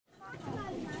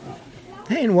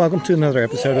Hey, and welcome to another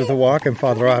episode of The Walk. I'm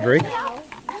Father Audrey,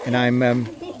 and I'm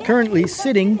currently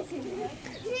sitting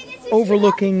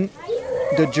overlooking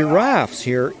the giraffes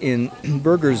here in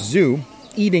Burgers Zoo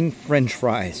eating French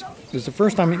fries. It was the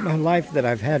first time in my life that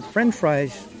I've had French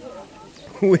fries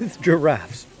with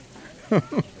giraffes.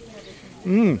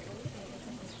 They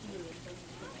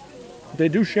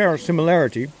do share a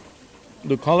similarity.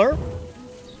 The color,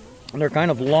 they're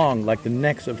kind of long, like the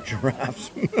necks of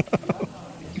giraffes.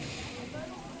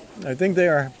 I think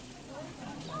they're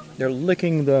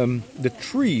licking the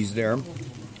trees there. I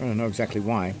don't know exactly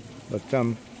why, but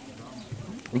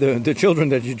the children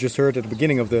that you just heard at the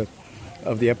beginning of the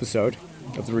episode,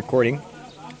 of the recording,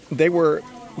 they were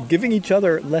giving each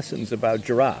other lessons about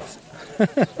giraffes.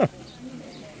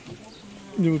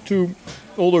 Two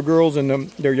older girls and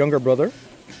their younger brother. I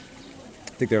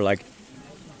think they're like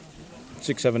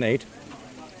 6, 7, 8.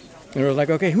 And they were like,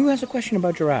 okay, who has a question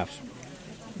about giraffes?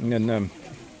 And then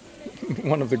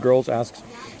one of the girls asks,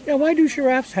 why do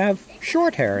giraffes have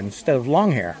short hair instead of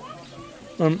long hair?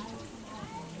 The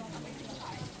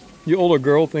older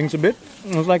girl thinks a bit.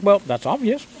 And was like, well, that's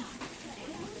obvious.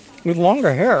 With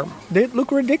longer hair, they'd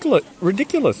look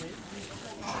ridiculous.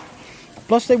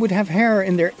 Plus, they would have hair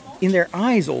in their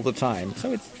eyes all the time.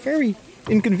 So it's very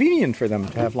inconvenient for them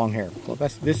to have long hair. Well,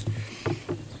 this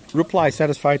reply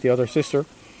satisfied the other sister.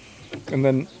 And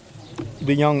then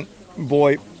the young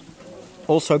boy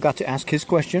also got to ask his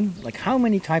question, like, how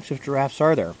many types of giraffes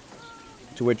are there?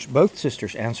 To which both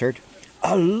sisters answered,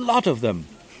 a lot of them.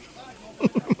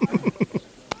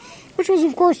 Which was,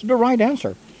 of course, the right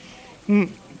answer. I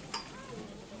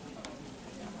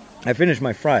finished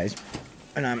my fries,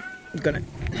 and I'm going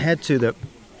to head to the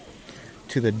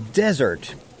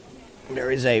desert. There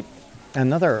is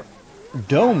another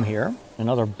dome here,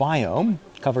 another biome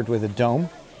covered with a dome.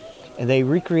 And they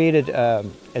recreated a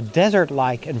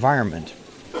desert-like environment.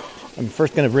 I'm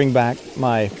first going to bring back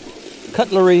my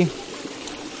cutlery.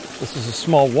 This is a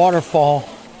small waterfall.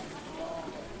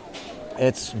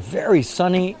 It's very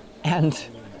sunny and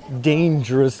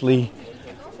dangerously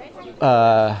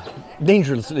so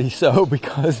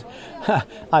because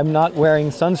I'm not wearing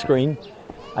sunscreen.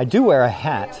 I do wear a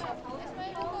hat.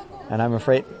 And I'm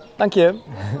afraid... Thank you.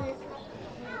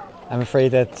 I'm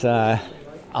afraid that...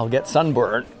 I'll get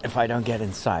sunburned if I don't get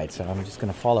inside. So I'm just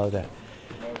going to follow the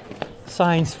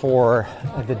signs for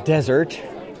the desert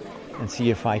and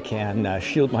see if I can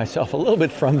shield myself a little bit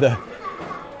from the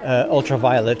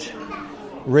ultraviolet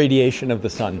radiation of the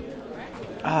sun.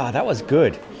 That was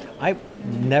good. I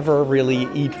never really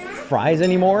eat fries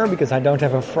anymore because I don't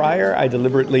have a fryer. I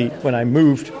deliberately, when I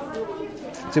moved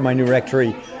to my new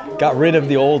rectory, got rid of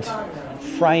the old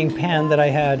frying pan that I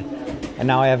had. And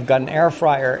now I have got an air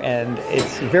fryer, and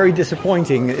it's very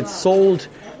disappointing. It's sold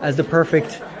as the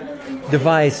perfect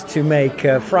device to make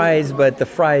fries, but the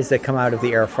fries that come out of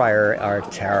the air fryer are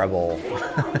terrible.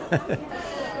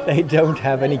 They don't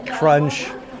have any crunch.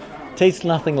 Tastes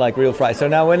nothing like real fries. So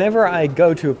now whenever I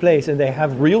go to a place and they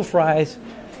have real fries,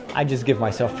 I just give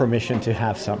myself permission to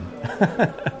have some.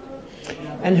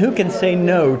 And who can say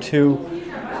no to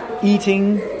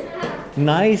eating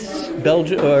nice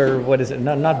Belgian, or what is it?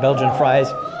 Not Belgian fries,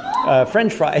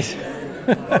 French fries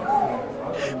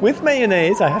with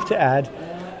mayonnaise. I have to add.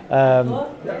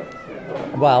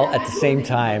 While at the same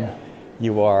time,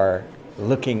 you are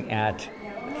looking at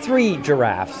 3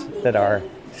 giraffes that are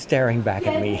staring back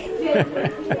at me.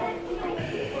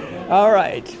 All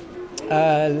right.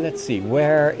 Let's see.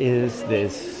 Where is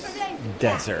this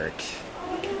desert?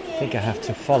 I think I have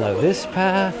to follow this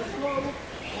path,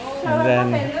 and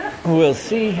then. We'll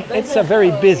see. It's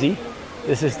very busy.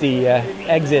 This is the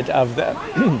exit of the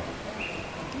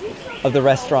of the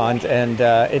restaurant, and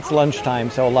it's lunchtime,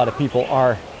 so a lot of people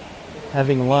are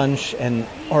having lunch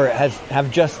or have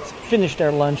just finished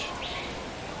their lunch.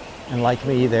 And like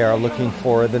me, they are looking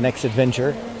for the next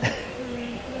adventure.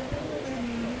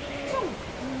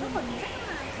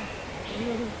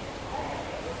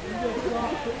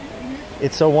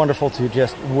 It's so wonderful to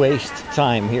just waste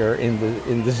time here in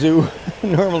the zoo.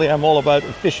 Normally I'm all about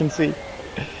efficiency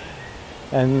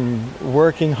and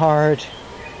working hard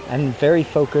and very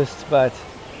focused, but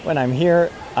when I'm here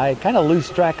I kind of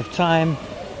lose track of time,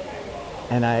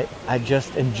 and I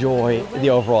just enjoy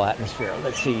the overall atmosphere.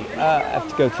 Let's see, I have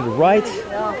to go to the right.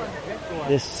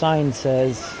 This sign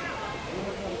says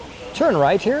turn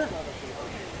right here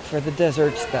for the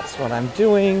desert. That's what I'm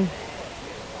doing.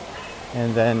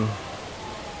 And then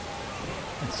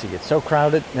let's see, it's so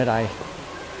crowded that I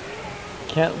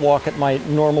can't walk at my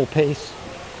normal pace,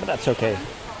 but that's okay.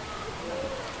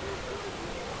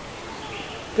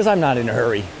 Because I'm not in a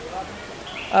hurry.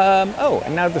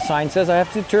 And now the sign says I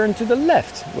have to turn to the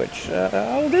left, which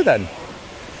I will do then.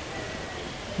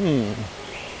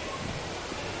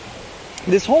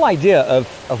 This whole idea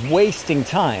of wasting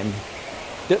time,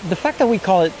 the fact that we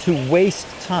call it to waste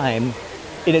time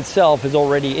in itself is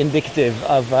already indicative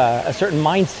of a certain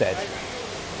mindset.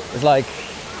 It's like,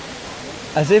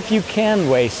 as if you can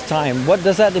waste time. What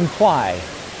does that imply?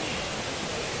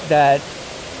 That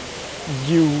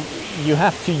you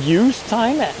have to use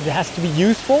time, it has to be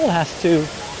useful, it has to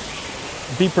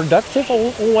be productive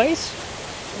always?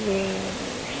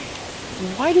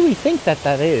 Why do we think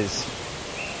that is?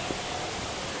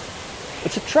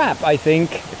 It's a trap, I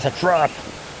think. It's a trap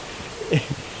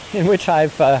in which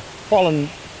I've fallen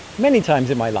many times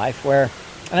in my life and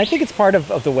I think it's part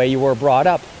of the way you were brought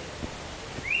up.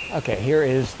 Okay, here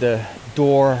is the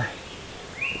door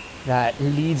that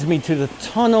leads me to the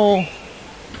tunnel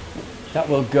that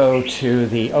will go to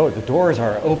the doors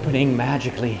are opening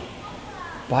magically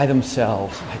by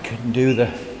themselves. I couldn't do the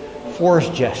force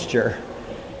gesture.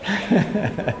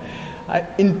 I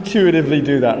intuitively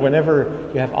do that. Whenever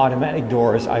you have automatic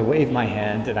doors, I wave my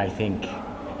hand and I think,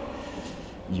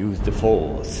 use the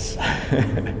force.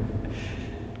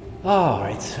 Oh,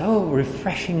 it's so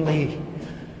refreshingly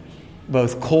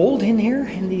both cold in here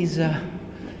in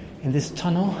this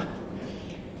tunnel.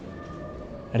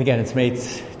 And again, it's made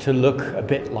to look a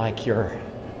bit like you're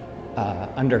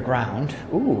underground.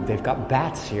 Ooh, they've got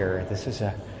bats here. This is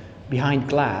behind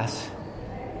glass.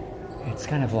 It's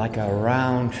kind of like a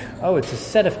round... Oh, it's a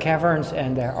set of caverns,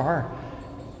 and there are,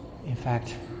 in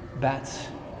fact, bats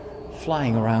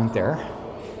flying around there.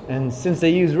 And since they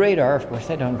use radar, of course,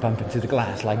 they don't bump into the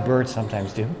glass like birds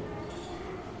sometimes do.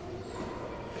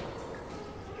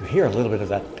 You hear a little bit of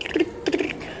that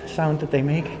sound that they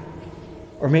make.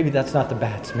 Or maybe that's not the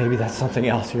bats. Maybe that's something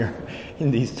else here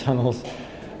in these tunnels.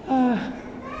 And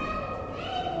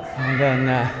then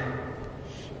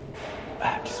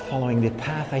just following the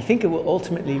path. I think it will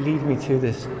ultimately lead me to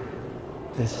this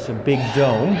big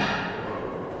dome.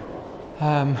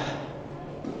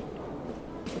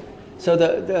 So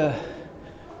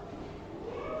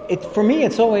for me,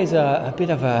 it's always a bit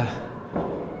of a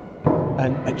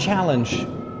challenge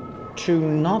to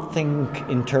not think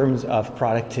in terms of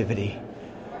productivity.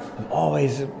 I'm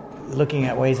always looking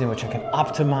at ways in which I can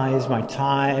optimize my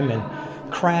time and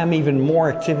cram even more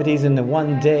activities into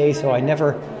one day, so I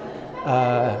never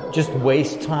just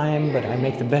waste time, but I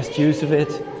make the best use of it.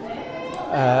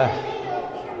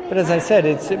 But as I said,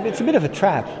 it's a bit of a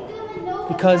trap,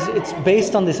 because it's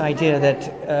based on this idea that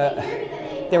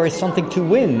there is something to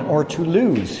win or to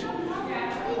lose.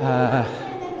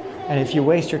 And if you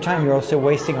waste your time, you're also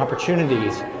wasting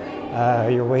opportunities.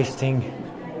 You're wasting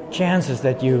chances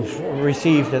that you've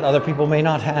received that other people may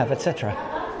not have, etc.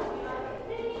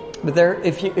 But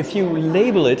if you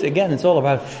label it, again, it's all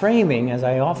about framing, as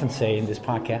I often say in this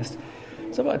podcast.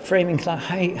 It's about framing.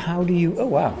 How do you... Oh,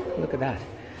 wow, look at that.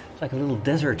 It's like a little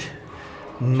desert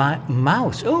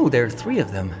mouse. Oh, there are 3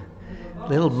 of them.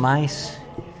 Little mice.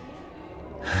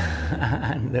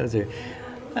 And those are...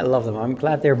 I love them. I'm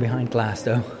glad they're behind glass,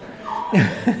 though.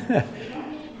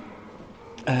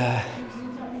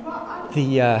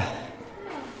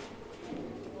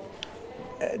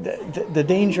 The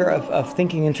danger of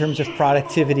thinking in terms of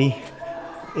productivity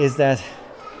is that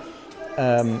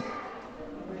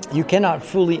you cannot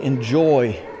fully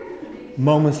enjoy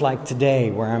moments like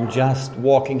today, where I'm just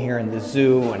walking here in the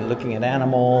zoo and looking at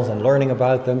animals and learning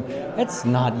about them. It's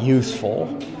not useful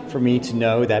for me to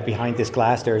know that behind this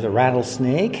glass there's a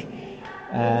rattlesnake.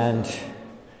 And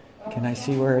can I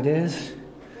see where it is?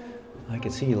 I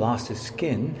can see he lost his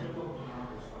skin.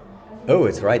 Oh,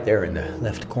 it's right there in the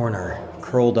left corner,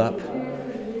 curled up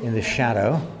in the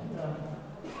shadow,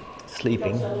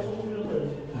 sleeping.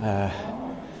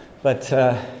 But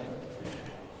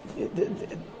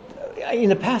in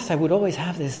the past, I would always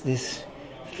have this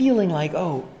feeling like,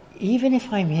 oh, even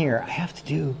if I'm here, I have to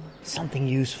do something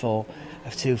useful. I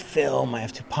have to film, I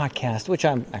have to podcast, which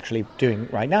I'm actually doing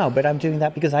right now, but I'm doing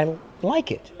that because I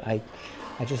like it. I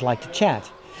just like to chat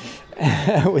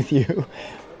with you.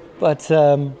 But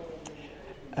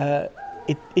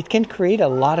it can create a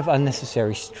lot of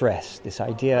unnecessary stress, this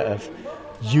idea of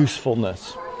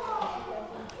usefulness.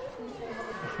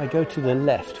 If I go to the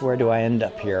left, where do I end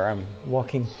up here? I'm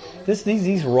walking...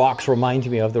 These rocks remind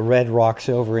me of the red rocks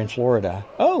over in Florida.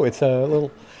 Oh, it's a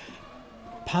little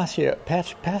patio?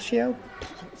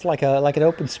 It's like an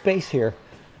open space here.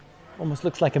 Almost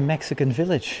looks like a Mexican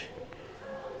village.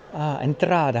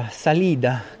 Entrada,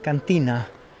 salida, cantina.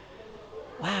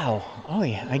 Wow. Oh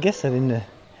yeah, I guess that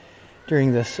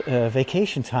during this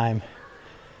vacation time,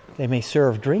 they may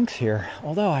serve drinks here,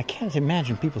 although I can't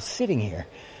imagine people sitting here.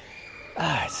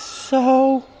 It's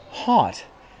so hot,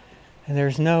 and there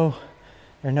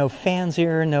are no fans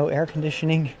here, no air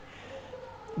conditioning.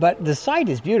 But the site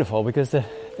is beautiful because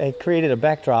they created a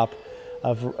backdrop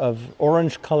of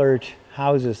orange-colored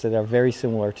houses that are very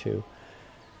similar to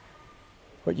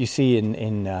what you see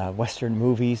in Western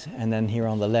movies. And then here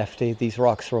on the left, these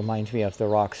rocks remind me of the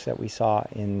rocks that we saw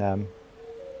in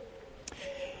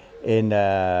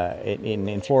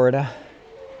Florida,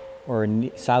 or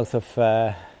south of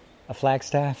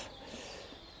Flagstaff.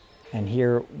 And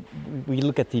here we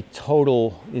look at the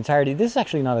entirety. This is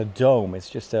actually not a dome. It's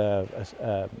just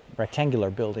a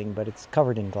rectangular building, but it's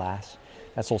covered in glass.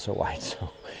 That's also why it's so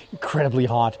incredibly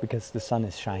hot, because the sun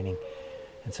is shining,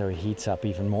 and so it heats up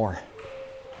even more.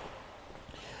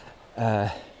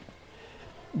 And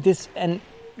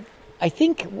I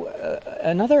think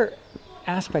another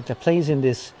aspect that plays in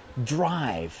this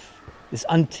drive, this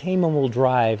untamable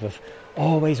drive of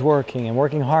always working and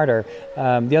working harder.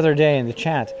 The other day in the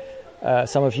chat,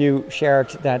 some of you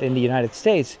shared that in the United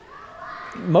States,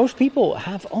 most people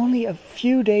have only a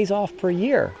few days off per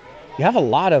year. You have a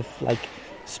lot of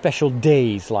special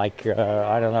days,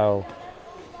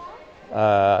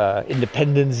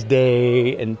 Independence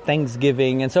Day and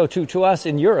Thanksgiving. And so to us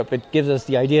in Europe, it gives us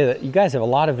the idea that you guys have a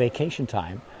lot of vacation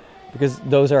time, because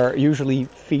those are usually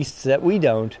feasts that we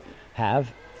don't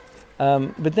have.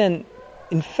 But then,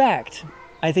 in fact,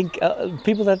 I think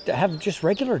people that have just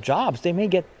regular jobs, they may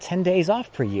get 10 days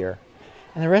off per year.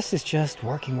 And the rest is just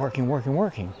working.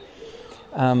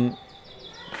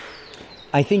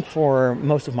 I think for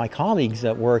most of my colleagues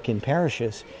that work in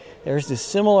parishes, there's this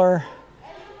similar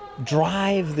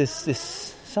drive,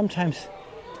 this sometimes,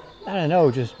 I don't know,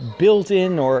 just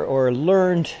built-in or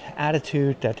learned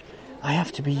attitude that I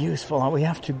have to be useful, we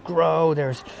have to grow,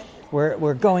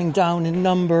 we're going down in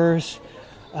numbers,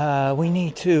 we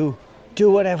need to do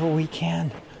whatever we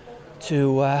can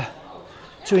to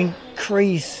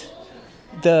increase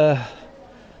the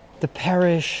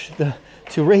parish,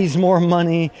 to raise more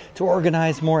money, to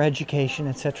organize more education,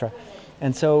 etc.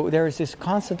 And so there is this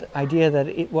constant idea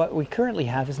that what we currently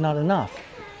have is not enough.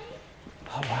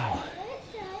 Oh wow,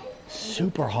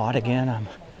 super hot again. I'm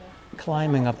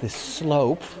climbing up this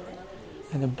slope,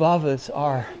 and above us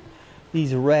are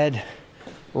these red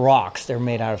rocks. They're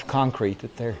made out of concrete,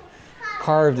 that they're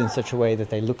carved in such a way that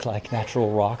they look like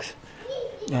natural rocks.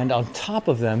 And on top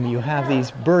of them, you have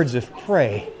these birds of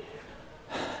prey.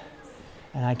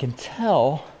 And I can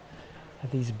tell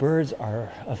that these birds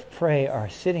of prey are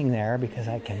sitting there because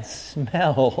I can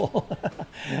smell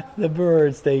the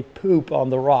birds. They poop on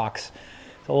the rocks.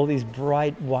 So all these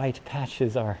bright white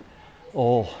patches are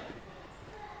all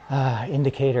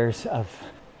indicators of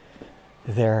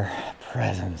their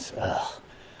presence. Ugh.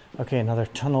 Okay, another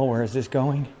tunnel. Where is this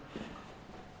going?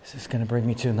 Is this going to bring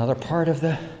me to another part of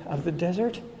the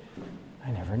desert?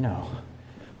 I never know.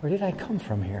 Where did I come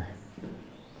from here?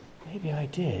 Maybe I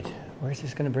did. Where is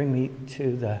this going to bring me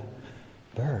to the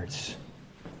birds?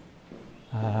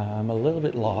 I'm a little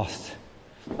bit lost.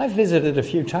 I've visited a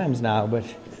few times now, but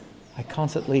I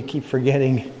constantly keep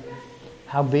forgetting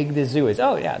how big this zoo is.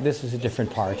 Oh yeah, this is a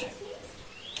different part.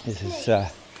 This is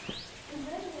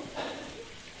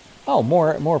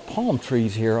more palm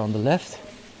trees here on the left,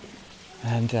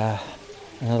 and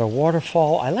another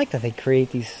waterfall. I like that they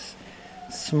create these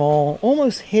small,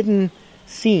 almost hidden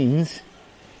scenes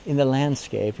in the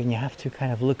landscape, and you have to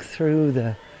kind of look through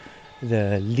the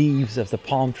leaves of the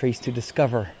palm trees to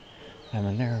discover them.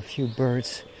 And there are a few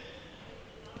birds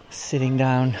sitting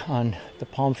down on the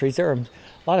palm trees. There are a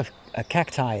lot of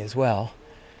cacti as well,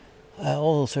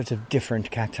 all sorts of different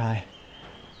cacti,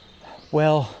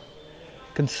 well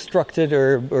constructed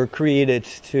or created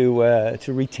to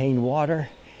retain water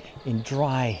in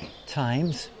dry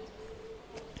times.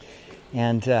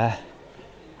 And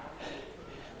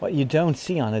what you don't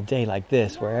see on a day like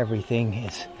this, where everything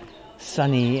is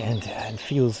sunny and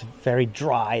feels very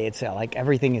dry, it's like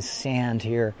everything is sand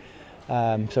here.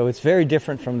 So it's very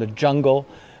different from the jungle.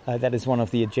 That is one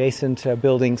of the adjacent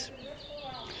buildings.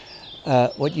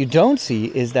 What you don't see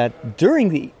is that during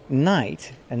the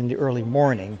night and in the early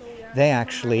morning, they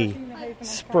actually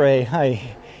spray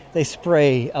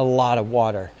a lot of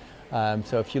water.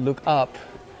 So if you look up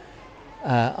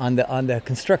on the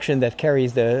construction that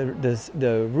carries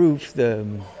the roof, the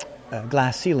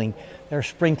glass ceiling, there are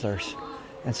sprinklers.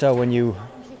 And so when you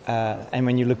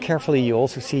look carefully, you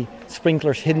also see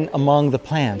sprinklers hidden among the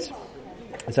plants.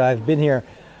 So I've been here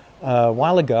a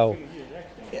while ago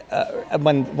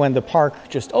when the park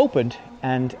just opened,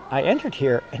 and I entered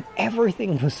here and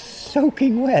everything was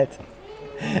soaking wet.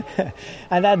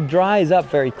 And that dries up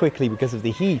very quickly because of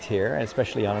the heat here,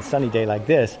 especially on a sunny day like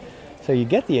this. So you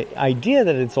get the idea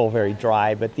that it's all very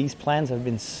dry, but these plants have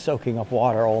been soaking up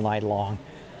water all night long.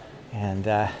 And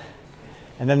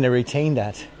then they retain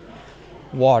that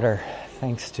water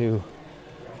thanks to,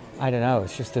 I don't know,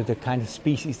 it's just the kind of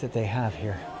species that they have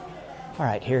here. All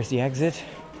right, here's the exit.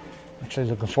 Actually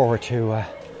looking forward to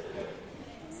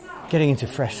getting into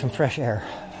some fresh air.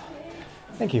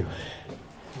 Thank you.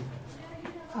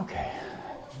 Okay,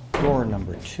 door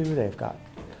number 2. They've got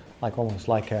almost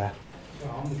like an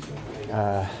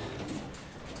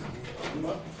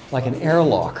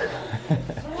airlock.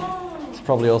 It's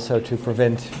probably also to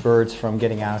prevent birds from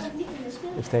getting out.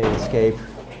 If they escape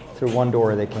through one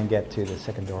door, they can get to the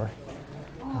second door.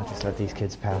 I'll just let these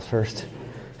kids pass first.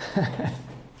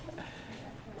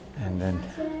 And then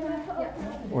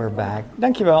we're back.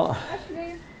 Dankjewel.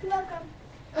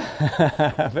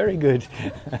 Very good.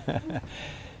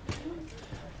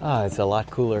 It's a lot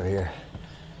cooler here.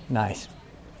 Nice.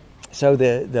 So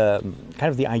the kind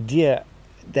of the idea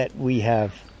that we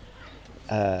have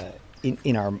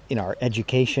in our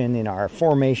education, in our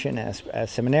formation as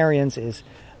seminarians is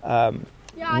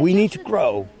we need to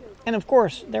grow. And of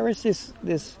course, there is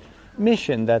this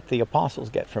mission that the apostles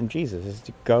get from Jesus, is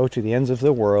to go to the ends of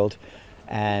the world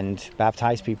and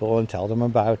baptize people and tell them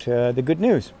about the good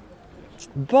news.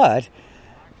 But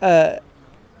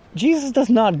Jesus does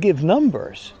not give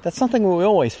numbers. That's something we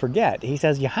always forget. He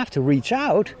says you have to reach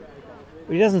out.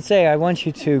 But he doesn't say, I want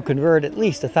you to convert at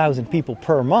least 1,000 people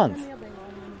per month.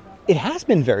 It has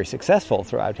been very successful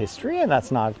throughout history, and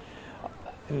that's not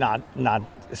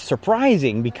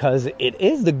surprising, because it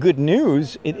is the good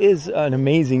news. It is an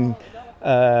amazing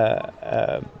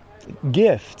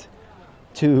gift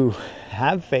to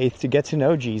have faith, to get to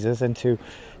know Jesus, and to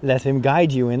let him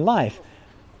guide you in life.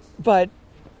 But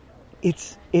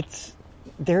it's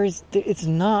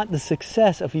not the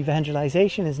success of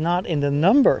evangelization is not in the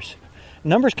numbers.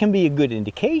 Numbers can be a good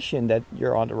indication that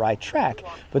you're on the right track,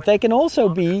 but they can also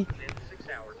be...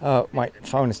 my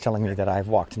phone is telling me that I've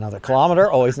walked another kilometer.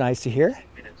 Always nice to hear.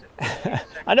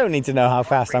 I don't need to know how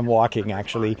fast I'm walking,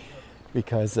 actually,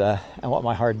 because and what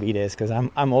my heartbeat is, because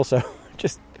I'm also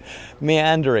just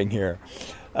meandering here.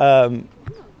 And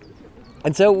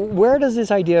so where does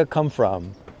this idea come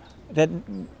from? That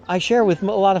I share with a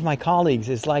lot of my colleagues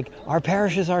is like, our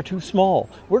parishes are too small.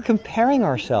 We're comparing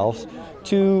ourselves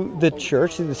to the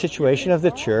church, to the situation of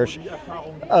the church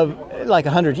of like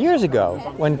 100 years ago,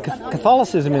 when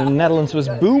Catholicism in the Netherlands was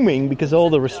booming because all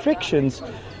the restrictions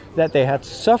that they had to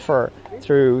suffer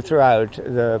throughout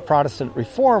the Protestant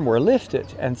reform were lifted.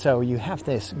 And so you have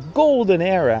this golden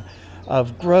era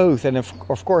of growth. And of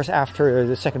course, after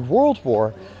the Second World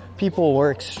War, people were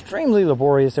extremely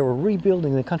laborious. They were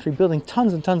rebuilding the country, building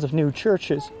tons and tons of new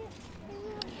churches.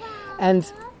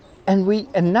 And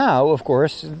now, of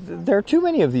course, there are too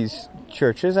many of these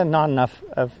churches and not enough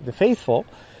of the faithful.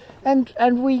 And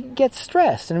we get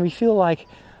stressed and we feel like,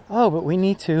 but we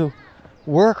need to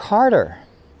work harder.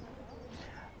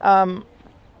 A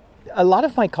lot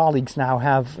of my colleagues now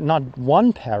have not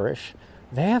one parish,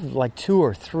 they have like 2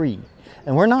 or 3.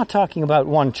 And we're not talking about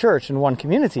one church and one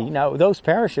community. Now, those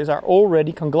parishes are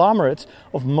already conglomerates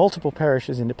of multiple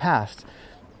parishes in the past.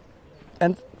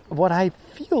 And what I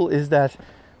feel is that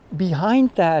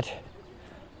behind that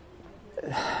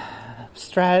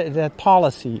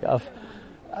policy of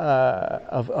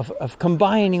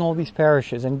combining all these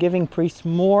parishes and giving priests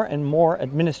more and more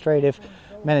administrative,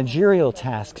 managerial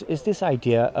tasks is this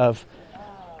idea of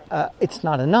it's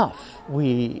not enough.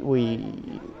 We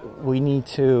need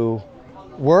to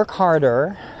work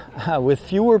harder with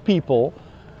fewer people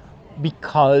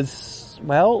because,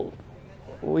 well,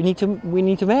 we need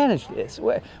to manage this.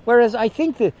 Whereas I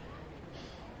think the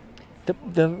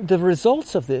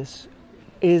results of this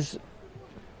is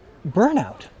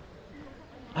burnout.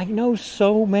 I know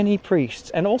so many priests,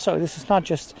 and also this is not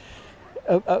just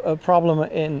a problem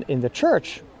in the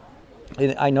church.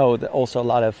 I know that also a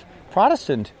lot of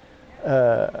Protestant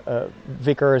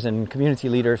vicars and community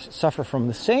leaders suffer from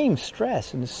the same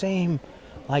stress and the same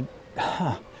like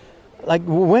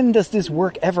when does this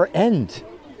work ever end?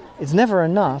 It's never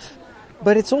enough.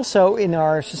 But it's also in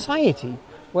our society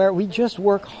where we just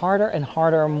work harder and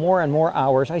harder, more and more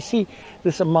hours. I see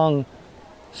this among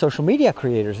social media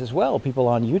creators as well, people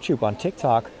on YouTube, on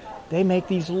TikTok. They make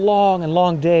these long and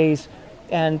long days,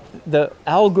 and the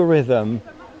algorithm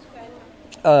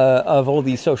of all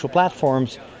these social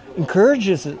platforms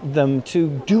encourages them to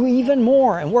do even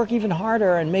more and work even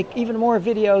harder and make even more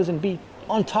videos and be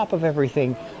on top of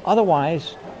everything.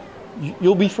 Otherwise,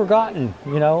 you'll be forgotten.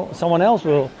 Someone else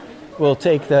will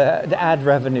take the ad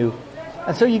revenue.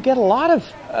 And so you get a lot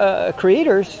of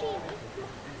creators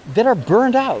that are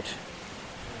burned out.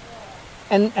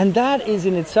 And that is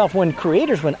in itself, when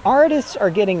artists are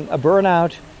getting a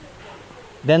burnout,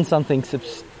 then something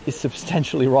is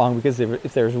substantially wrong, because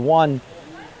if there's one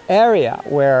area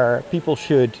where people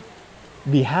should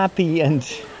be happy and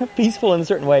peaceful in a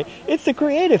certain way, it's the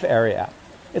creative area.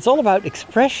 It's all about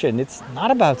expression. It's not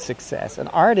about success. An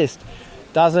artist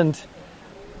doesn't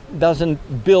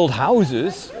build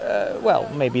houses. Well,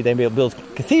 maybe they build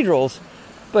cathedrals,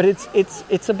 but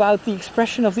it's about the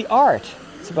expression of the art.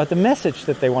 It's about the message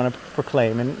that they want to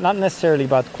proclaim, and not necessarily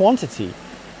about quantity.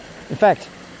 In fact,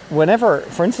 whenever,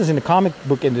 for instance, in the comic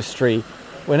book industry,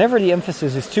 whenever the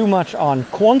emphasis is too much on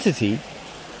quantity,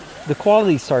 the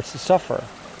quality starts to suffer.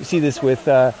 You see this with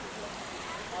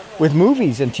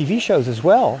movies and TV shows as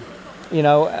well. You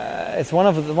know, it's one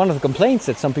of the complaints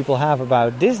that some people have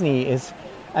about Disney is,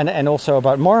 and also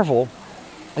about Marvel,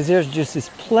 is there's just this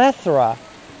plethora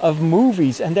of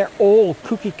movies, and they're all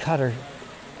cookie cutter,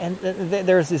 and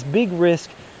there's this big risk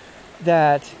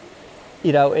that,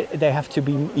 you know, they have to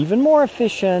be even more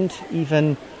efficient.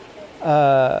 Even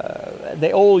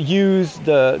they all use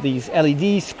these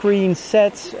LED screen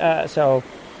sets, so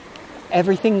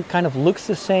everything kind of looks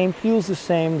the same, feels the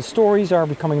same. The stories are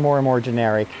becoming more and more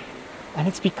generic, and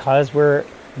it's because we're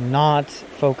not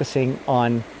focusing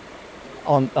on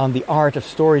the art of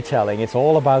storytelling. It's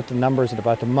all about the numbers and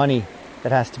about the money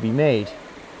that has to be made.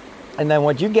 And then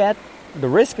what you get, the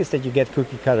risk is that you get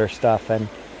cookie cutter stuff, and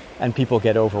people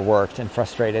get overworked and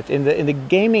frustrated. In the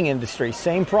gaming industry,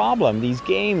 same problem. These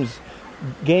game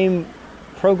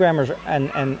programmers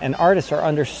and artists are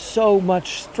under so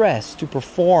much stress to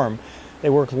perform. They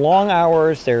work long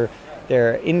hours. Their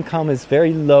income is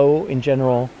very low in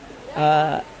general.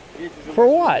 For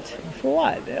what?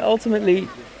 Ultimately,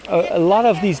 a lot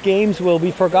of these games will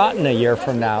be forgotten a year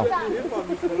from now.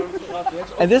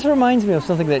 And this reminds me of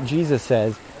something that Jesus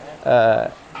says.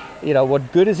 You know,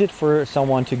 what good is it for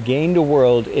someone to gain the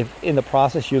world if in the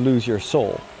process you lose your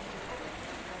soul?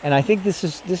 And I think this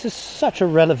is such a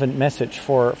relevant message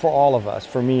for all of us,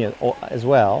 for me as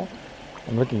well.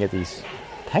 I'm looking at these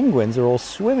penguins. They're all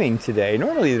swimming today.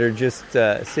 Normally they're just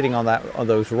sitting on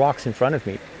those rocks in front of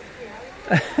me.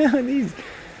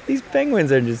 These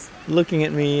penguins are just looking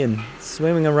at me and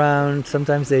swimming around.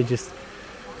 Sometimes they just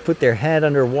put their head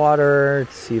underwater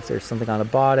to see if there's something on the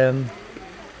bottom.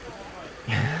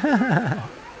 I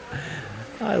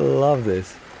love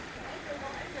this.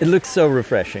 It looks so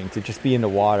refreshing to just be in the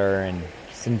water and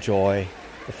just enjoy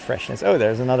the freshness. Oh,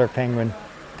 there's another penguin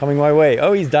coming my way.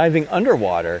 Oh, he's diving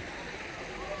underwater.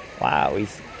 Wow,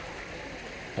 he's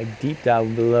like deep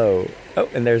down below. Oh,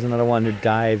 and there's another one who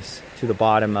dives to the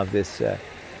bottom of this.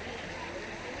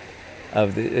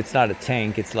 It's not a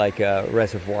tank. It's like a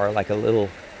reservoir, like a little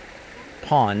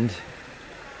pond.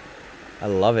 I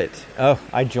love it. Oh,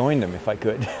 I joined them if I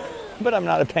could, but I'm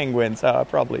not a penguin, so I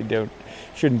probably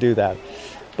shouldn't do that.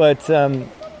 But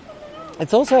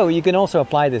it's also, you can also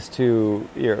apply this to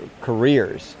your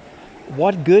careers.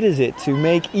 What good is it to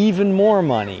make even more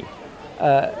money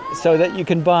so that you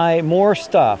can buy more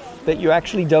stuff that you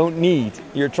actually don't need?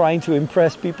 You're trying to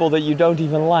impress people that you don't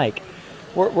even like.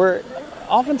 We're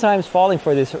oftentimes falling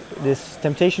for this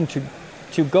temptation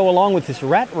to go along with this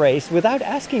rat race without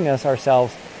asking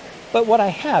ourselves, but what I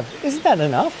have, isn't that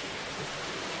enough?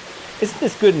 Isn't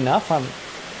this good enough? I'm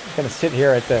going to sit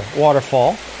here at the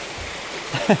waterfall.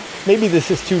 Maybe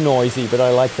this is too noisy, but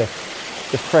I like the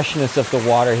freshness of the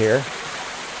water here.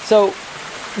 So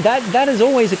that is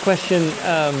always a question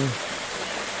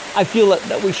I feel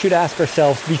that we should ask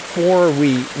ourselves before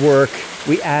we work,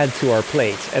 we add to our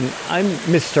plate. And I'm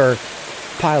Mr.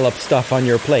 Pile up stuff on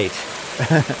your plate.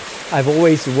 I've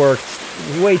always worked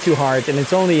way too hard, and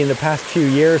it's only in the past few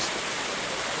years,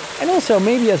 and also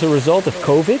maybe as a result of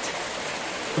COVID,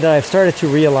 that I've started to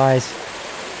realize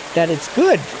that it's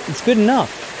good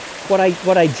enough. What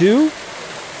I do,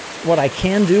 what I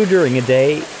can do during a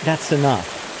day, that's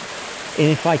enough. And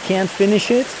if I can't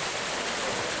finish it,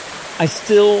 I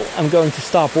still am going to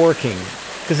stop working,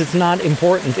 because it's not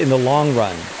important in the long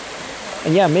run.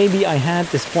 And yeah, maybe I had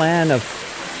this plan of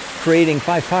creating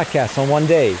 5 podcasts on one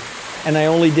day, and I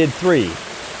only did 3.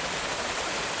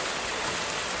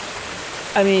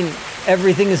 I mean,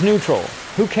 everything is neutral.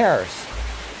 Who cares?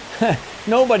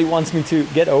 Nobody wants me to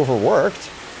get overworked.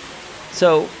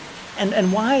 So,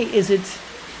 and why is it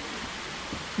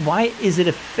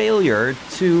a failure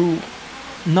to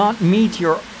not meet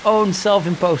your own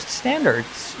self-imposed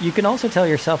standards? You can also tell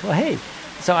yourself, well, hey,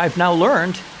 so I've now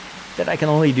learned that I can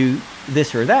only do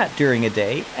this or that during a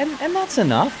day, and that's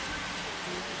enough.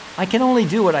 I can only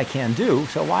do what I can do,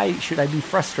 so why should I be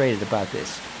frustrated about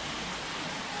this?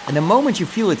 And the moment you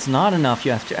feel it's not enough,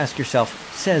 you have to ask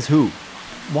yourself, says who?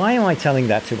 Why am I telling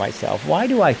that to myself? Why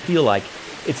do I feel like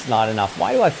it's not enough?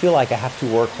 Why do I feel like I have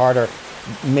to work harder,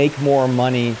 make more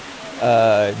money,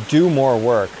 do more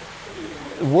work?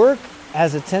 Work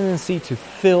has a tendency to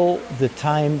fill the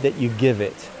time that you give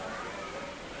it.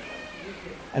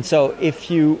 And so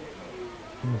if you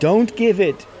don't give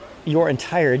it your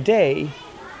entire day,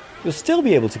 you'll still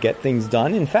be able to get things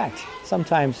done. In fact,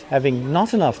 sometimes having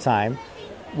not enough time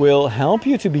will help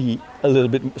you to be a little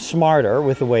bit smarter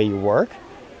with the way you work,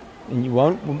 and you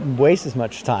won't waste as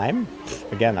much time.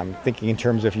 Again, I'm thinking in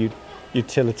terms of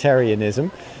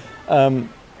utilitarianism,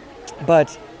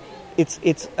 but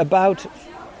it's about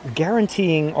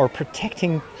guaranteeing or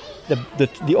protecting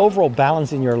the overall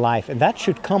balance in your life, and that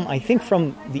should come, I think,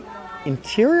 from the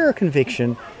interior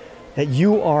conviction that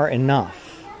you are enough.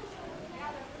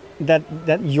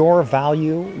 That your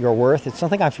value, your worth, it's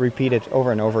something I've repeated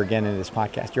over and over again in this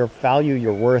podcast. Your value,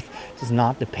 your worth does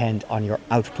not depend on your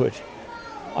output,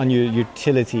 on your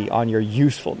utility, on your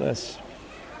usefulness.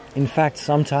 In fact,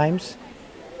 sometimes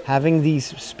having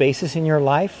these spaces in your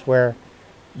life where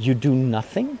you do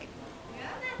nothing,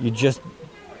 you just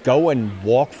go and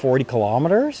walk 40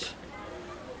 kilometers,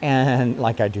 and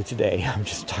like I do today, I'm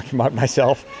just talking about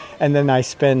myself, and then I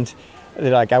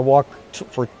walk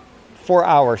for 4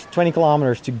 hours, 20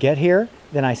 kilometers to get here.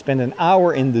 Then I spend an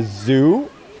hour in the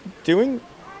zoo doing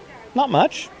not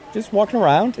much, just walking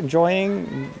around,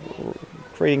 enjoying,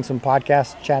 creating some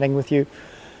podcasts, chatting with you.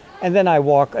 And then I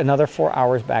walk another 4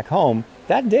 hours back home.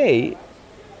 That day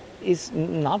is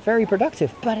not very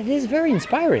productive, but it is very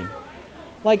inspiring.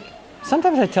 Like,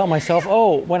 sometimes I tell myself,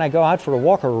 when I go out for a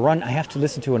walk or a run, I have to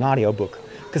listen to an audiobook.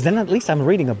 Because then at least I'm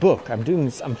reading a book. I'm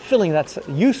filling that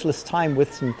useless time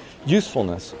with some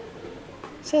usefulness.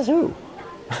 Says who?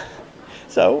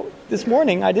 So this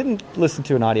morning I didn't listen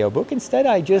to an audiobook. Instead,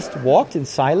 I just walked in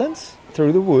silence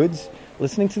through the woods,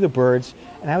 listening to the birds,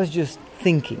 and I was just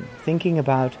thinking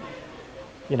about,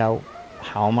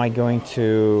 how am I going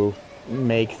to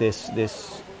make this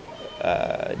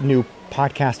new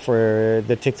podcast for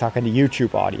the TikTok and the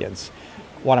YouTube audience?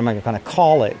 What am I going to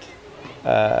call it?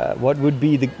 What would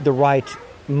be the right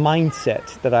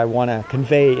mindset that I want to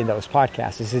convey in those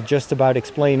podcasts? Is it just about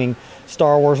explaining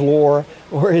Star Wars lore,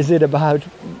 or is it about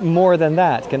more than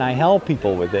that? Can I help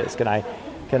people with this? Can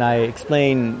I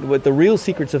explain what the real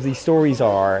secrets of these stories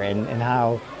are, and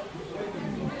how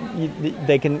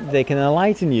they can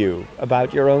enlighten you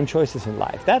about your own choices in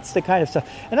life? That's the kind of stuff.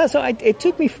 And so it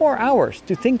took me 4 hours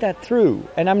to think that through,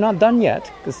 and I'm not done yet,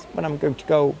 because when I'm going to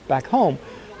go back home,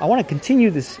 I want to continue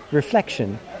this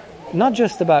reflection. Not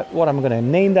just about what I'm going to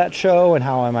name that show and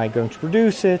how am I going to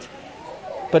produce it,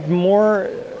 but more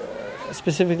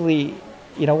specifically,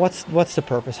 what's the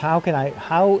purpose?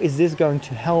 How is this going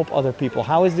to help other people?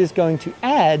 How is this going to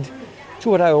add to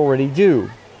what I already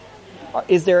do?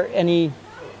 Is there any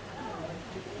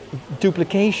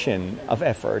duplication of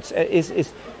efforts?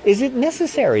 Is it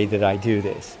necessary that I do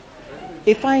this?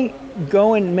 If I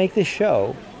go and make this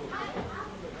show,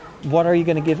 what are you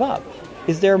going to give up?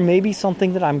 Is there maybe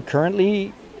something that I'm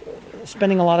currently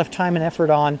spending a lot of time and effort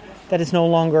on that is no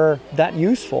longer that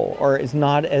useful, or is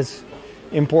not as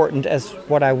important as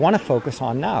what I want to focus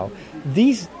on now?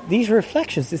 These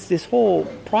reflections, this whole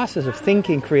process of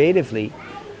thinking creatively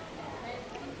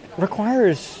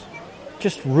requires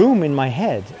just room in my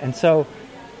head. And so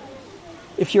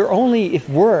if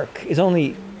work is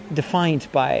only defined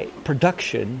by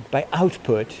production, by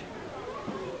output,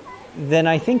 then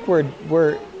I think we're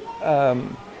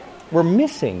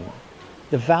missing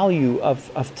the value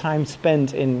of time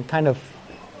spent in kind of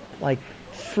like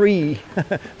free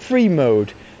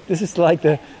mode. This is like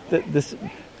like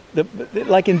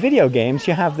in video games,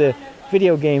 you have the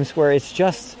video games where it's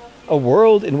just a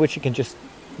world in which you can just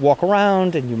walk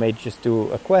around, and you may just do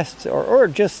a quest or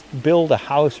just build a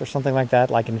house or something like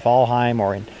that, like in Valheim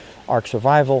or in Ark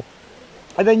Survival.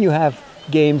 And then you have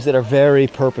games that are very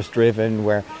purpose-driven,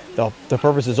 where the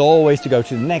purpose is always to go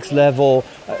to the next level,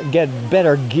 get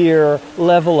better gear,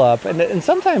 level up. And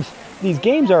sometimes these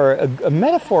games are a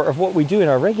metaphor of what we do in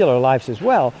our regular lives as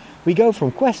well. We go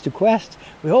from quest to quest,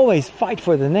 we always fight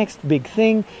for the next big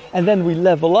thing, and then we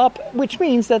level up, which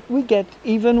means that we get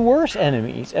even worse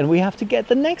enemies, and we have to get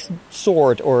the next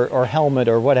sword or helmet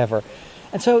or whatever.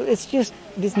 And so it's just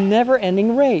this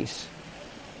never-ending race.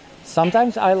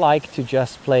 Sometimes I like to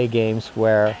just play games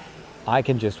where I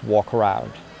can just walk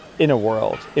around in a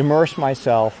world, immerse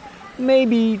myself,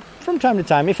 maybe from time to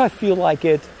time, if I feel like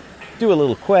it, do a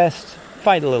little quest,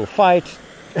 fight a little fight,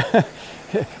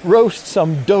 roast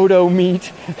some dodo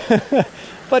meat,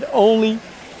 but only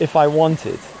if I want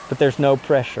it. But there's no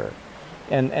pressure.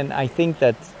 And I think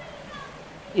that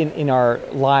in our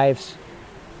lives,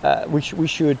 we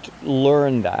should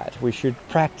learn that. We should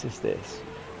practice this.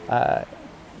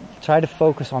 Try to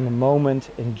focus on the moment,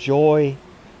 enjoy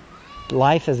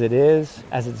life as it is,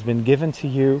 as it's been given to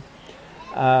you,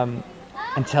 and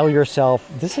tell yourself,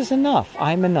 this is enough,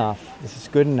 I'm enough, this is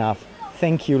good enough.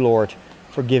 Thank you, Lord,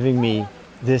 for giving me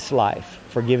this life,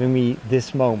 for giving me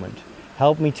this moment.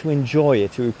 Help me to enjoy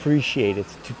it, to appreciate it,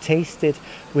 to taste it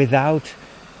without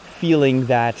feeling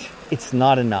that it's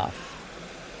not enough.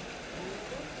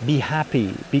 Be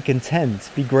happy, be content,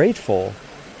 be grateful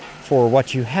for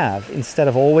what you have, instead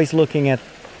of always looking at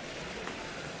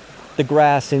the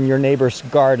grass in your neighbor's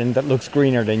garden that looks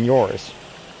greener than yours.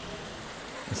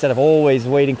 Instead of always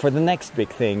waiting for the next big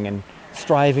thing and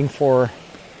striving for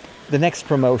the next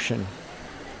promotion.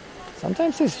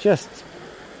 Sometimes it's just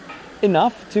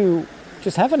enough to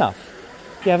just have enough.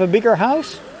 If you have a bigger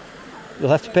house, you'll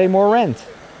have to pay more rent.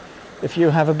 If you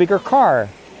have a bigger car,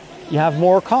 you have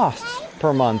more costs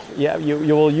per month. Yeah,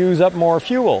 you will use up more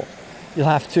fuel. You'll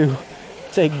have to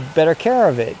take better care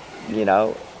of it. You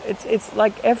know, it's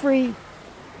like every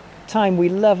time we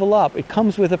level up, it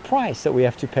comes with a price that we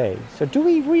have to pay. So do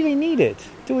we really need it?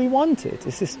 Do we want it?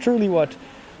 Is this truly what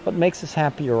makes us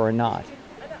happier or not?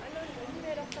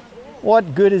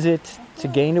 What good is it to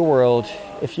gain the world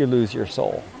if you lose your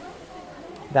soul?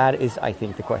 That is, I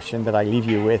think, the question that I leave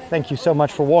you with. Thank you so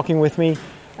much for walking with me,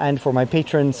 and for my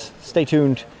patrons, stay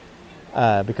tuned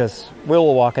because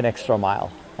we'll walk an extra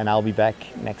mile, and I'll be back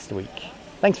next week.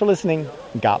 Thanks for listening.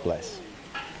 God bless.